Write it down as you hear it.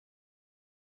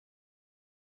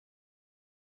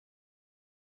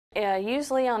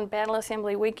Usually on battle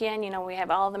assembly weekend, we have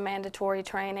all the mandatory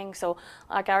training. So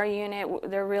like our unit,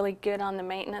 they're really good on the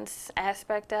maintenance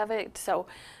aspect of it. So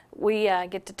we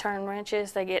get to turn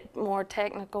wrenches. They get more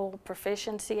technical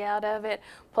proficiency out of it.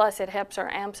 Plus it helps our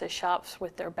AMSA shops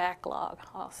with their backlog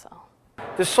also.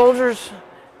 The soldiers,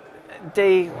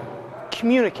 they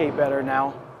communicate better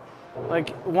now.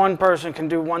 Like one person can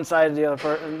do one side,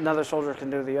 another soldier can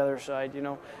do the other side,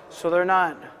 So they're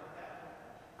not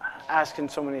asking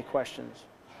so many questions.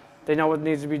 They know what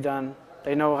needs to be done.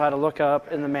 They know how to look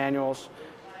up in the manuals,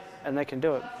 and they can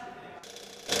do it.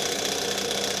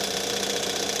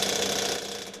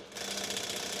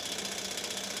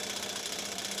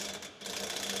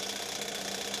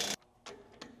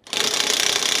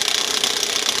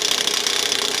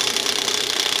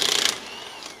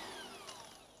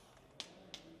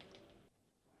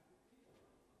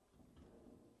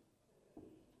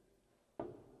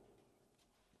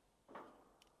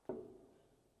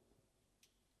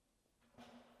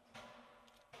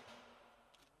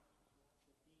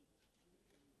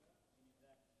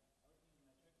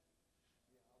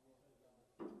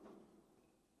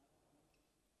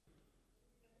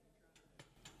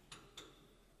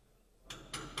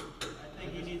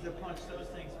 He needs to punch those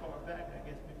things far back, I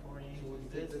guess, before he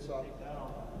uses this off. Take that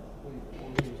off.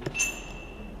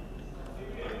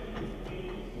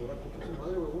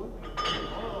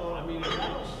 Oh, I mean, if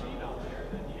that was sheet on there,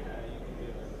 then yeah, you can do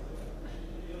it.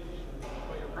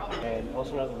 But you're probably. And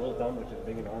also another rule of thumb, which is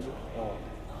big in Army,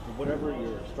 whatever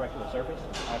you're striking the surface,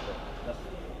 after. That's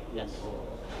yes.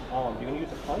 You're gonna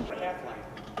use a punch.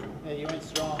 Yeah, you went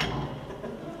strong.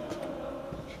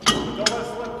 Don't let it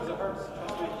slip because it hurts.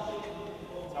 Trust me.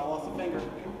 I lost a finger.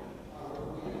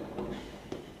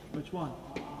 Which one?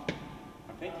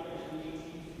 Thank you.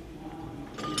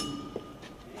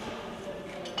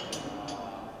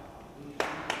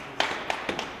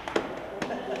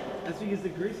 That's because the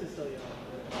grease is still yellow.